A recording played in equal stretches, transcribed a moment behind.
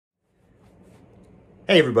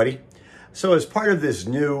Hey everybody. So as part of this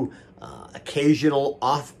new occasional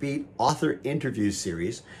offbeat author interview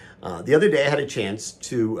series, the other day I had a chance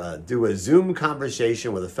to do a Zoom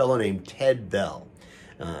conversation with a fellow named Ted Bell.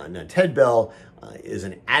 Now Ted Bell is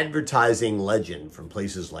an advertising legend from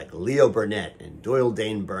places like Leo Burnett and Doyle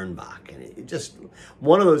Dane Bernbach, and just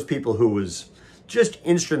one of those people who was just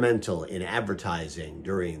instrumental in advertising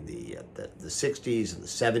during the 60s and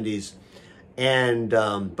the 70s. And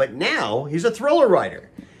but now he's a thriller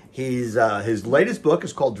writer. His latest book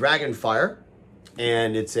is called Dragonfire,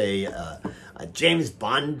 and it's a James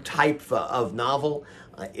Bond type of novel.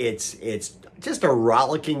 It's just a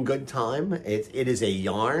rollicking good time. It is a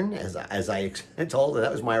yarn, as I told, and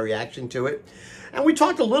that was my reaction to it. And we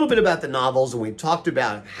talked a little bit about the novels, and we talked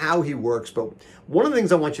about how he works. But one of the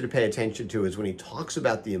things I want you to pay attention to is when he talks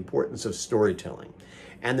about the importance of storytelling,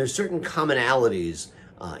 and there's certain commonalities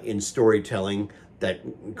in storytelling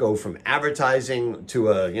that go from advertising to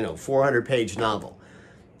a 400-page novel.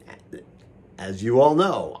 As you all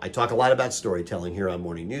know, I talk a lot about storytelling here on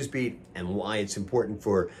Morning Newsbeat and why it's important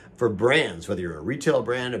for brands, whether you're a retail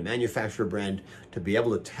brand, a manufacturer brand, to be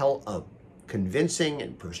able to tell a convincing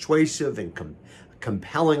and persuasive and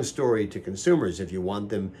compelling story to consumers if you want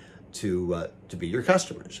them to be your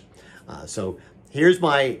customers. So here's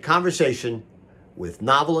my conversation with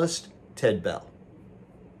novelist Ted Bell.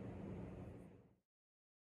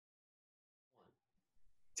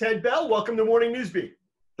 Ted Bell, welcome to Morning Newsbeat.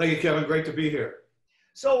 Thank you, Kevin. Great to be here.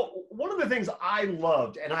 So one of the things I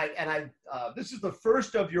loved, and this is the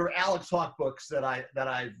first of your Alex Hawke books that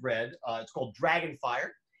I've read. It's called Dragonfire,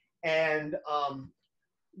 and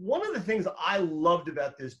one of the things I loved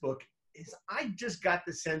about this book is I just got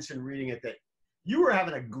the sense in reading it that you were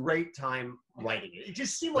having a great time writing it. It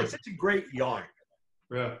just seemed like such a great yarn.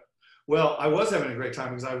 Yeah. Well, I was having a great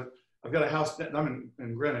time because I've got a house. I'm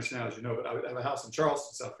in Greenwich now, as you know, but I have a house in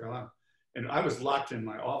Charleston, South Carolina. And I was locked in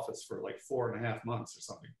my office for like 4.5 months or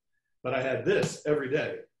something. But I had this every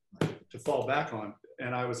day to fall back on.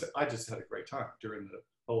 And I just had a great time during the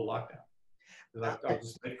whole lockdown. I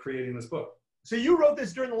was just creating this book. So you wrote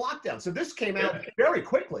this during the lockdown. So this came out very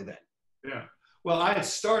quickly then. Yeah. Well, I had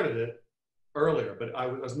started it earlier, but I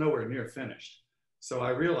was nowhere near finished. So I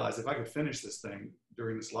realized if I could finish this thing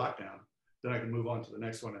during this lockdown, then I can move on to the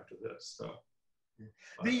next one after this. So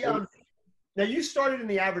now you started in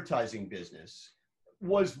the advertising business.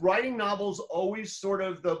 Was writing novels always sort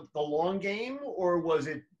of the long game, or was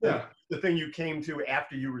it the thing you came to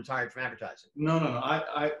after you retired from advertising? No.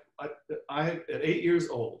 I at 8 years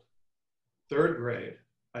old, 3rd grade,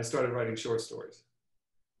 I started writing short stories,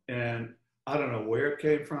 and I don't know where it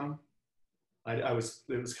came from. It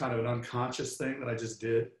was kind of an unconscious thing that I just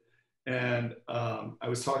did. And I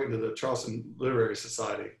was talking to the Charleston Literary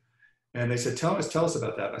Society, and they said, tell us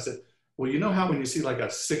about that. And I said, well, you know how when you see like a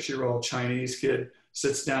 6-year-old Chinese kid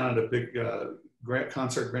sits down at a big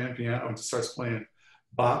concert grand piano and starts playing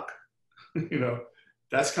Bach,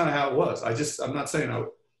 that's kind of how it was. I'm not saying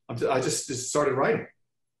I just started writing.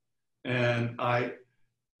 And the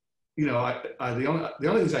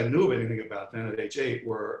only things I knew of anything about then at age 8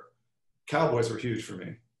 were cowboys were huge for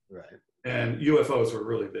me. Right. And UFOs were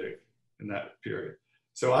really big in that period.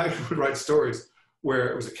 So I would write stories where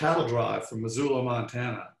it was a cattle drive from Missoula,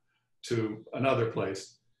 Montana to another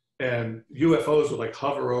place, and UFOs would like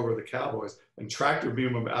hover over the cowboys and tractor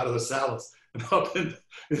beam them out of the saddles and up into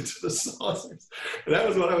the saucers. And that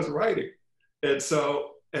was what I was writing. And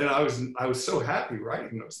I was so happy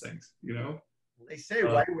writing those things, They say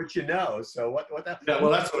write what you know. So what that? Yeah,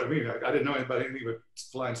 well, that's what I mean. I didn't know about anything but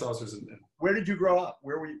flying saucers. And where did you grow up?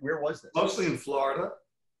 Where was this? Mostly in Florida.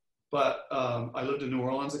 But I lived in New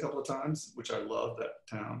Orleans a couple of times, which I loved that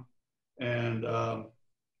town. And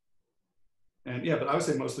yeah, but I would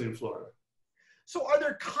say mostly in Florida. So are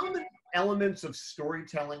there common elements of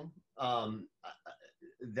storytelling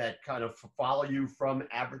that kind of follow you from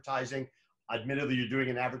advertising? Admittedly, you're doing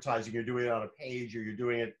it in advertising, you're doing it on a page, or you're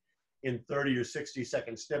doing it in 30 or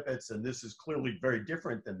 60-second snippets, and this is clearly very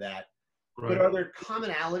different than that. Right. But are there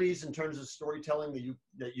commonalities in terms of storytelling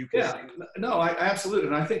that you can see? No, I absolutely,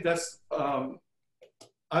 and I think that's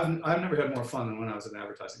I've never had more fun than when I was in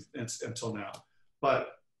advertising until now.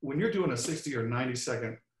 But when you're doing a 60 or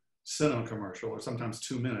 90-second cinema commercial, or sometimes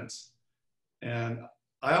 2 minutes, and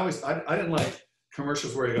I didn't like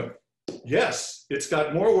commercials where you go, yes, it's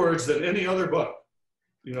got more words than any other book.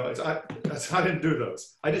 I didn't do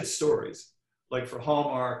those. I did stories like for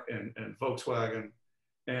Hallmark and Volkswagen,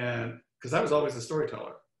 and because I was always a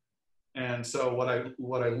storyteller. And so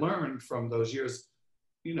what I learned from those years,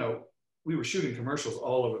 we were shooting commercials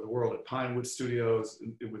all over the world at Pinewood Studios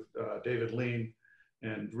with David Lean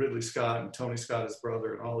and Ridley Scott and Tony Scott, his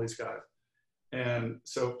brother, and all these guys. And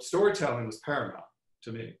so storytelling was paramount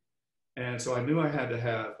to me. And so I knew I had to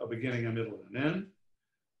have a beginning, a middle, and an end.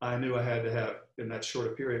 I knew I had to have, in that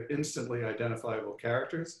shorter period, instantly identifiable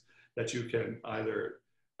characters that you can either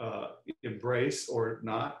embrace or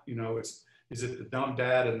not. You know, is it the dumb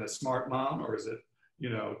dad and the smart mom, or is it, you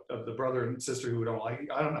know, the brother and sister who don't like you?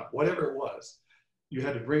 I don't know. Whatever it was, you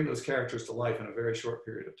had to bring those characters to life in a very short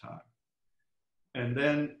period of time. And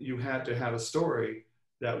then you had to have a story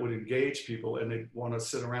that would engage people, and they'd want to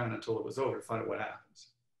sit around until it was over to find out what happens.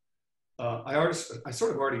 I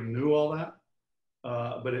sort of already knew all that,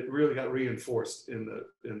 but it really got reinforced in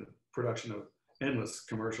the production of endless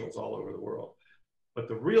commercials all over the world. But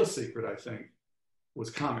the real secret, I think, was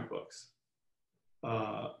comic books.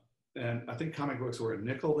 And I think comic books were a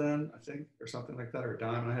nickel then, I think, or something like that, or a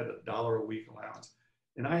dime. And I had $1 a week allowance.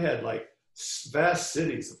 And I had like vast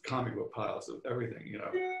cities of comic book piles of everything, you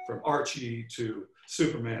know, from Archie to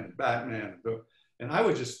Superman, Batman. And I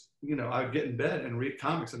would just, you know, I would get in bed and read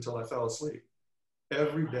comics until I fell asleep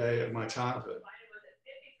every day of my childhood.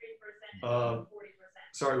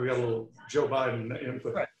 Sorry, we got a little Joe Biden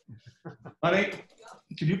input. Right. Honey,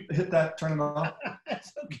 can you hit that, turn it off?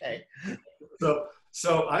 That's okay.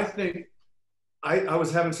 So I think I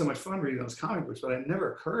was having so much fun reading those comic books, but it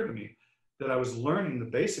never occurred to me that I was learning the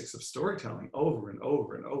basics of storytelling over and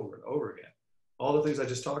over and over and over again. All the things I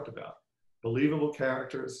just talked about. Believable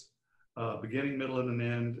characters, beginning, middle, and an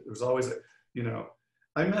end. It was always, you know,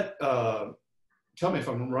 I met, tell me if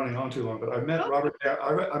I'm running on too long, but I met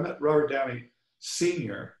Robert Downey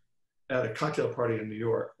Sr. at a cocktail party in New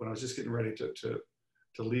York when I was just getting ready to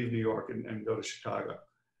leave New York and go to Chicago.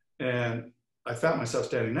 And I found myself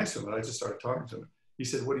standing next to him, and I just started talking to him. He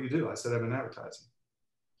said, "What do you do?" I said, "I'm in advertising."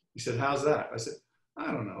 He said, "How's that?" I said,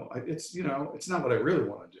 "I don't know. It's, you know, it's not what I really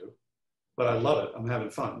want to do, but I love it. I'm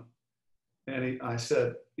having fun." And he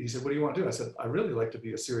said, "What do you want to do?" I said, "I really like to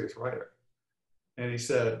be a serious writer." And he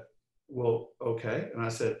said, "Well, okay." And I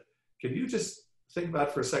said, "Can you just think about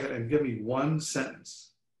it for a second and give me one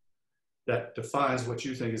sentence that defines what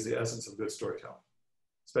you think is the essence of good storytelling,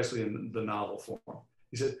 especially in the novel form?"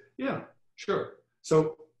 He said, "Yeah, sure.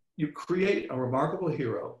 So you create a remarkable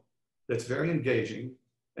hero that's very engaging,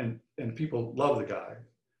 and people love the guy.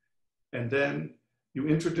 And then you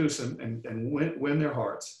introduce him and win their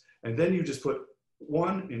hearts. And then you just put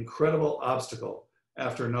one incredible obstacle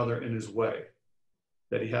after another in his way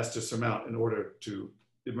that he has to surmount in order to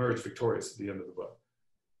emerge victorious at the end of the book."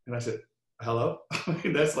 And I said, "Hello?" I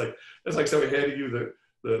mean, that's like somebody handing you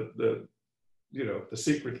the you know, the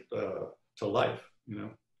secret to life, you know.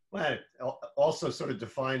 Well, it also sort of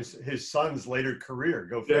defines his son's later career.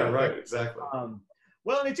 Go for Yeah, it. right, exactly.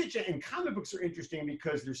 Well, and it's interesting. And comic books are interesting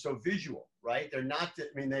because they're so visual, right? They're not. I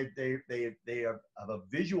mean, they have a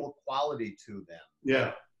visual quality to them.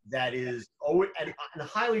 Yeah. That is and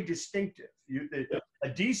highly distinctive. A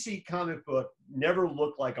DC comic book never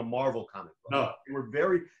looked like a Marvel comic book. No.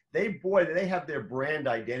 They were they have their brand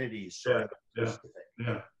identities sort of specific.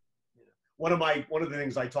 Yeah. One of the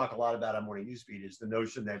things I talk a lot about on Morning Newsbeat is the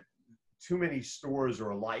notion that too many stores are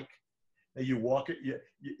alike. That you walk at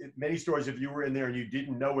many stores, if you were in there and you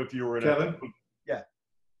didn't know if you were in Kevin?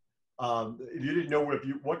 if you didn't know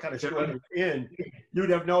what kind of store you're in, you'd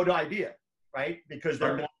have no idea, right? Because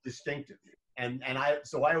they're not distinctive. And I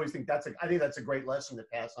always think I think that's a great lesson to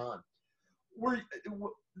pass on.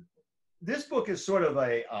 This book is sort of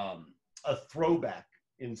a throwback.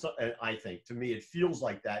 I think, to me, it feels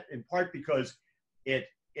like that, in part because it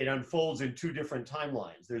unfolds in two different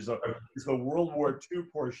timelines. There's the World War II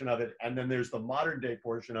portion of it, and then there's the modern day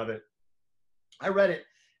portion of it. I read it,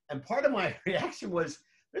 and part of my reaction was,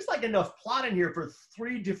 there's like enough plot in here for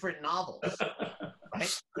 3 different novels.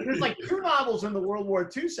 Right? There's like 2 novels in the World War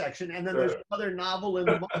II section, and then there's another novel in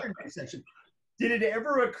the modern day section. Did it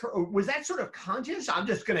ever occur? Was that sort of conscious? I'm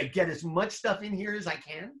just going to get as much stuff in here as I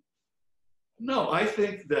can. No, I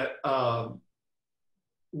think that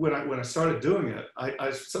when I started doing it,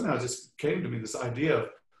 I somehow just came to me this idea of,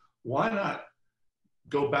 why not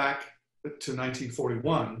go back to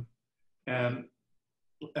 1941 and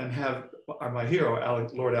have my hero,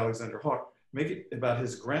 Lord Alexander Hawke, make it about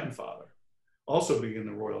his grandfather, also being in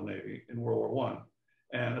the Royal Navy in World War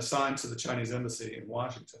I, and assigned to the Chinese embassy in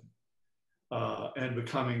Washington, and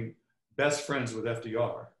becoming best friends with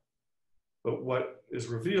FDR. But what is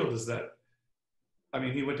revealed is that, I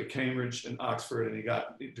mean, he went to Cambridge and Oxford, and he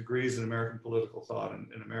got degrees in American political thought and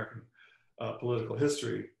in American political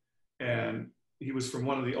history. And he was from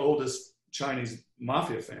one of the oldest Chinese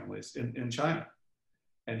mafia families in China.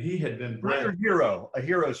 And he had been bred. A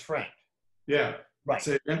hero's friend. Yeah. Right.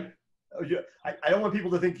 Say again? I don't want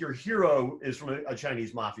people to think your hero is from a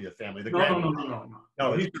Chinese mafia family.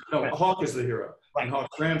 No, Hawke is the hero, right. And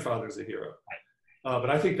Hawke's grandfather is the hero. Right. But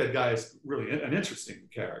I think that guy is really an interesting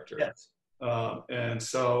character. Yes. And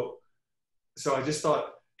so I just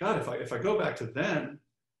thought, God, if I go back to then,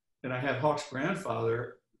 and I have Hawke's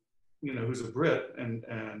grandfather, who's a Brit and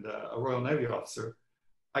a Royal Navy officer,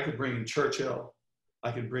 I could bring in Churchill.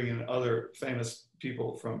 I could bring in other famous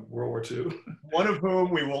people from World War II. One of whom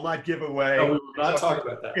we will not give away. No, we will not talk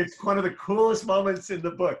about that. It's one of the coolest moments in the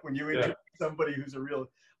book when you introduce somebody who's a real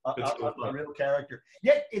character.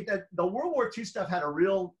 Yet the World War II stuff had a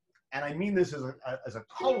real, and I mean this as a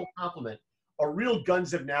total compliment, a real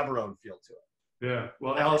Guns of Navarone feel to it. Yeah,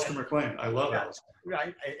 well, Alistair MacLean, I love Alistair.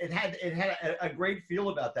 Right, it had a great feel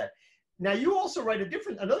about that. Now you also write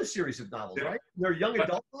another series of novels, right? They're young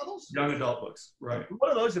adult novels. Young adult books, right?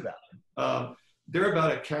 What are those about? They're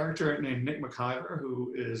about a character named Nick McIver,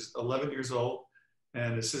 who is 11 years old,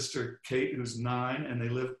 and his sister Kate, who's 9, and they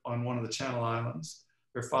live on one of the Channel Islands.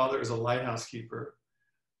 Their father is a lighthouse keeper,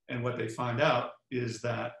 and what they find out is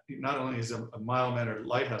that not only is a mild-mannered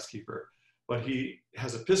lighthouse keeper, but he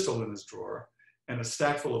has a pistol in his drawer and a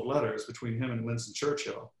stack full of letters between him and Winston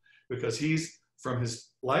Churchill, because he's from his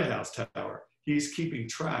lighthouse tower, he's keeping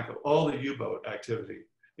track of all the U-boat activity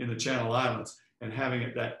in the Channel Islands and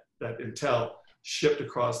having that intel shipped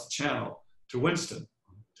across the channel to Winston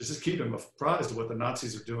to just keep him apprised of what the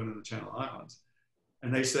Nazis are doing in the Channel Islands.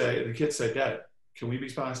 And the kids say, Dad, can we be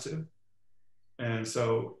spies too? And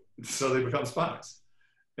so they become spies.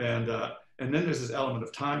 And then there's this element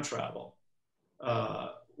of time travel,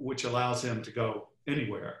 which allows him to go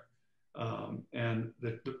anywhere. And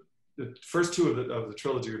the first 2 of the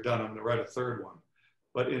trilogy are done. I'm going to write a 3rd one.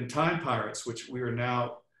 But in Time Pirates, which we are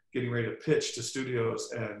now getting ready to pitch to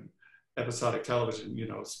studios and episodic television,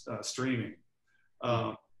 streaming,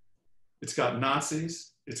 it's got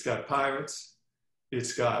Nazis, it's got pirates,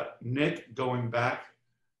 it's got Nick going back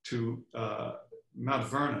to Mount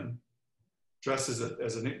Vernon, dressed as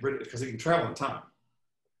a British, because he can travel in time,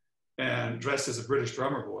 and dressed as a British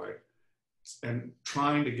drummer boy, and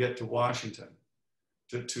trying to get to Washington,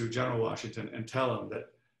 to General Washington, and tell him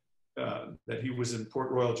that he was in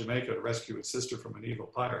Port Royal, Jamaica, to rescue his sister from an evil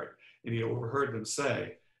pirate, and he overheard them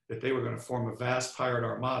say that they were going to form a vast pirate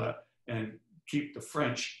armada and keep the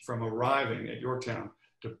French from arriving at Yorktown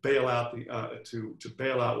to bail out to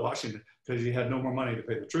bail out Washington, because he had no more money to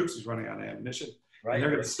pay the troops. He's running out of ammunition, right. And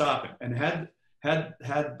they're going to stop him. And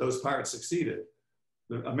had those pirates succeeded,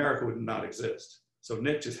 America would not exist. So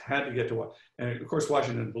Nick just had to get to Washington. And of course,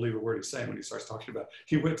 Washington didn't believe a word he's saying when he starts talking about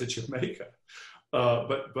he went to Jamaica.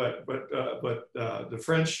 But the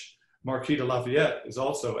French Marquis de Lafayette is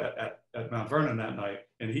also at Mount Vernon that night,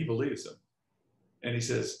 and he believes him. And he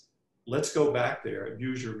says, let's go back there and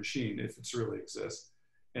use your machine if it really exists,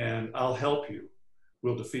 and I'll help you.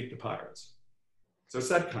 We'll defeat the pirates. So it's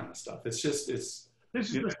that kind of stuff. This is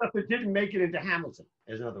the stuff that didn't make it into Hamilton,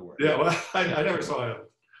 in other words. Yeah, well, I never saw it.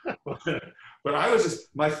 But I was just,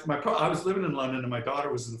 I was living in London, and my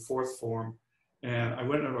daughter was in the 4th form, and I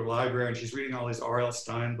went into her library, and she's reading all these R.L.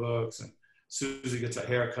 Stein books, and Susie gets a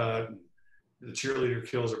haircut, and the cheerleader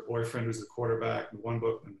kills her boyfriend who's the quarterback in one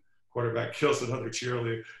book, and the quarterback kills another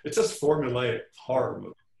cheerleader. It's just formulaic horror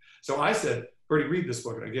movie. So I said, Bertie, read this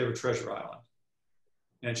book, and I gave her Treasure Island.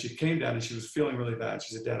 And she came down, and she was feeling really bad.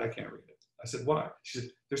 She said, Dad, I can't read it. I said, why? She said,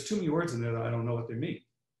 there's too many words in there that I don't know what they mean.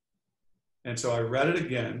 And so I read it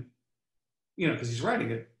again, because he's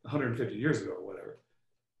writing it 150 years ago or whatever.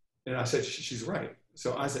 And I said, she's right.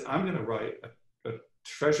 So I said, I'm going to write a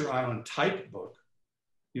Treasure Island type book,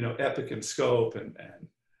 epic in scope, and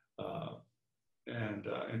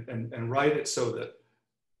write it so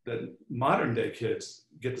that modern day kids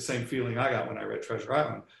get the same feeling I got when I read Treasure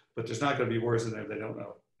Island, but there's not going to be words in there they don't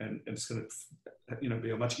know, and it's going to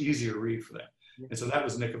be a much easier read for them. And so that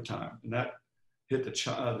was Nick of Time, and that hit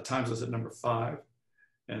the Times was at number 5,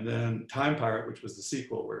 and then Time Pirate, which was the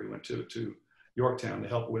sequel where he went to Yorktown to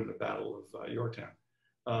help win the Battle of Yorktown,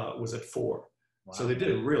 was at 4. Wow. So they did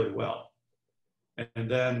it really well. And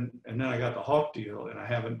then I got the Hawke deal, and I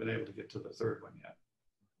haven't been able to get to the 3rd one yet.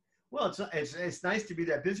 Well, it's nice to be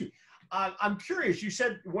that busy. I'm curious. You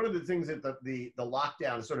said one of the things that the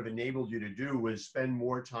lockdown sort of enabled you to do was spend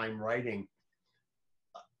more time writing.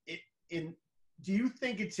 Do you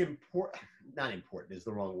think it's important? Not important is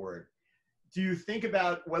the wrong word. Do you think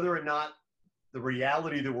about whether or not the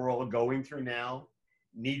reality that we're all going through now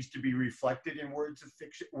needs to be reflected in works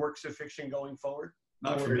of fiction going forward?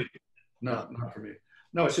 Not for me. No, not for me.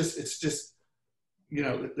 No, it's just,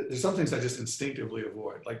 there's some things I just instinctively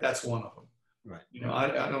avoid. Like that's one of them. Right.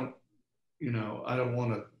 I don't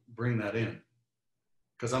want to bring that in,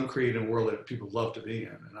 because I'm creating a world that people love to be in,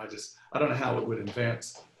 and I don't know how it would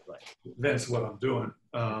advance what I'm doing,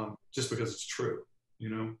 just because it's true, you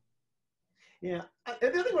know. Yeah. The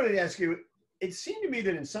other thing I wanted to ask you, it seemed to me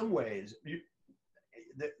that in some ways,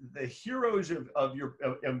 the heroes of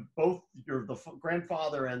both the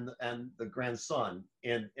grandfather and the grandson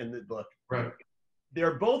in the book, right,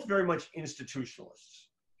 they're both very much institutionalists,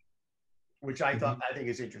 which I think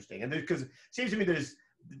is interesting. And because it seems to me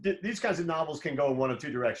these kinds of novels can go in one of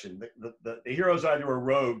two directions. The hero's either a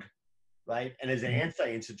rogue, right, and is an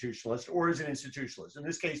anti-institutionalist, or is an institutionalist. In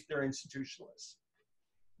this case, they're institutionalists.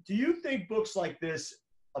 Do you think books like this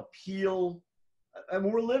appeal? I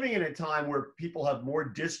mean, we're living in a time where people have more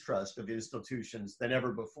distrust of institutions than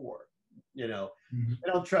ever before. You know,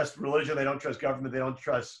 they don't trust religion, they don't trust government, they don't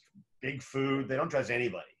trust big food, they don't trust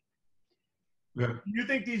anybody. Yeah. Do you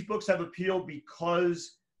think these books have appeal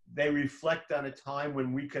because they reflect on a time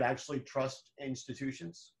when we could actually trust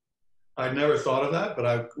institutions? I never thought of that, but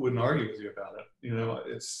I wouldn't argue with you about it. You know,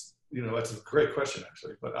 it's a great question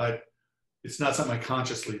actually, but it's not something I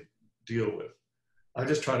consciously deal with. I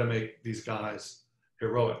just try to make these guys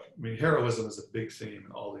heroic. I mean, heroism is a big theme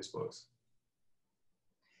in all these books.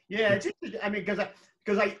 Yeah, it's interesting. I mean, because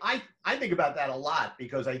I think about that a lot,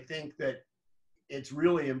 because I think that it's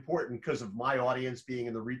really important because of my audience being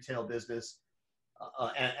in the retail business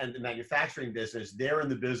and the manufacturing business. They're in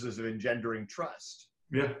the business of engendering trust.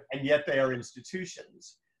 Yeah. And yet they are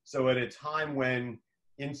institutions. So at a time when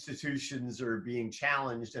institutions are being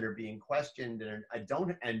challenged and are being questioned and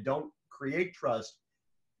don't create trust,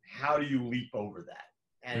 how do you leap over that?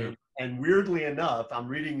 And weirdly enough, I'm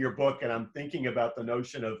reading your book and I'm thinking about the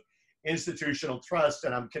notion of institutional trust,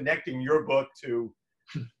 and I'm connecting your book to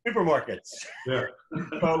supermarkets. Yeah.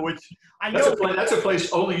 Which I know that's a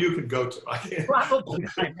place only you can go to. Probably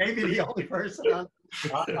maybe the only person on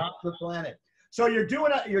the planet. So you're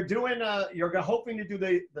hoping to do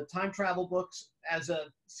the time travel books as a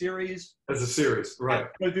series. As a series, right?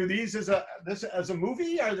 To do these as a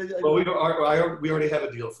movie, or well, we already have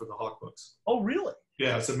a deal for the Hawke books. Oh, really?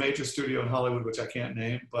 Yeah, it's a major studio in Hollywood, which I can't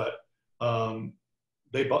name, but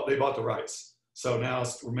they bought the rights. So now it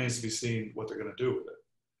remains to be seen what they're going to do with it.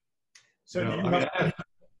 So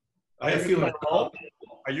I have feeling.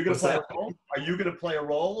 Are you going to play a role? Are you going to play a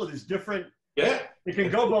role? It is different. Yeah. It can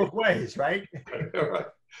go both ways, right? Right.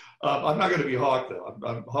 I'm not going to be Hawke though.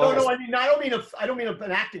 No. I mean, I don't mean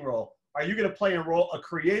an acting role. Are you going to play a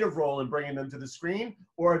creative role in bringing them to the screen,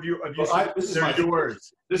 or have you?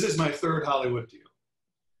 This is my third Hollywood deal,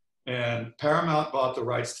 and Paramount bought the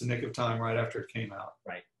rights to Nick of Time right after it came out.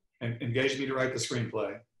 Right. And engaged me to write the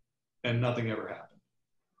screenplay, and nothing ever happened.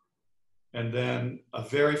 And then a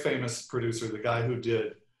very famous producer, the guy who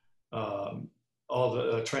did all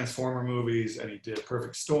the Transformer movies, and he did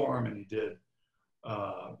Perfect Storm, and he did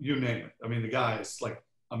you name it. I mean, the guy is like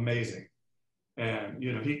amazing. And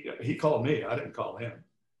he called me. I didn't call him.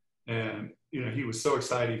 And he was so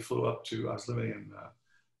excited. He flew up I was living in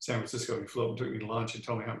San Francisco. He flew up and took me to lunch and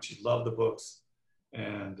told me how much he loved the books.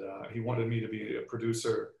 And he wanted me to be a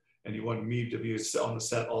producer, and he wanted me to be on the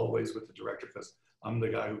set always with the director, because I'm the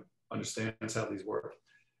guy who understands how these work.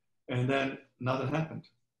 And then nothing happened.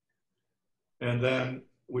 And then,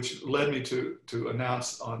 which led me to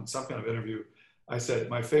announce on some kind of interview, I said,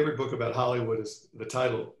 my favorite book about Hollywood is, the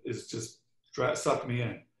title is just sucked me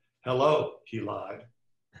in. Hello, he lied.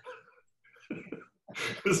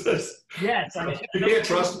 Yes. I mean, you can't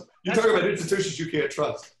trust. You talk about institutions you can't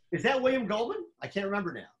trust. Is that William Goldman? I can't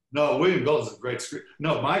remember now. No, William Goldman's a great script.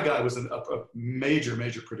 No, my guy was a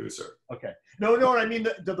major producer. Okay. No, I mean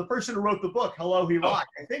the person who wrote the book, Hello, He Lied.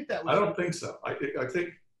 I think that was. I don't think so. I think.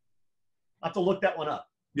 I'll have to look that one up.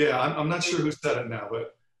 Yeah, I'm not sure who said it now,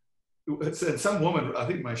 but and some woman, I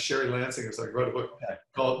think my Sherry Lansing or something, wrote a book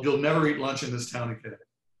called "You'll Never Eat Lunch in This Town Again."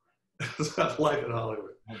 It's about life in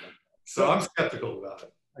Hollywood. So I'm skeptical about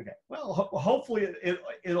it. Okay. Well, hopefully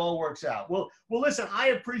it all works out. Well, listen, I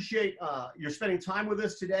appreciate your spending time with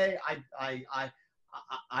us today. I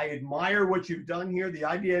admire what you've done here. The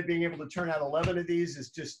idea of being able to turn out 11 of these is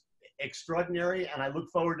just extraordinary, and I look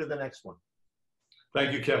forward to the next one.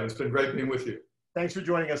 Thank you, Kevin. It's been great being with you. Thanks for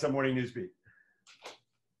joining us on Morning Newsbeat.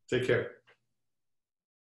 Take care.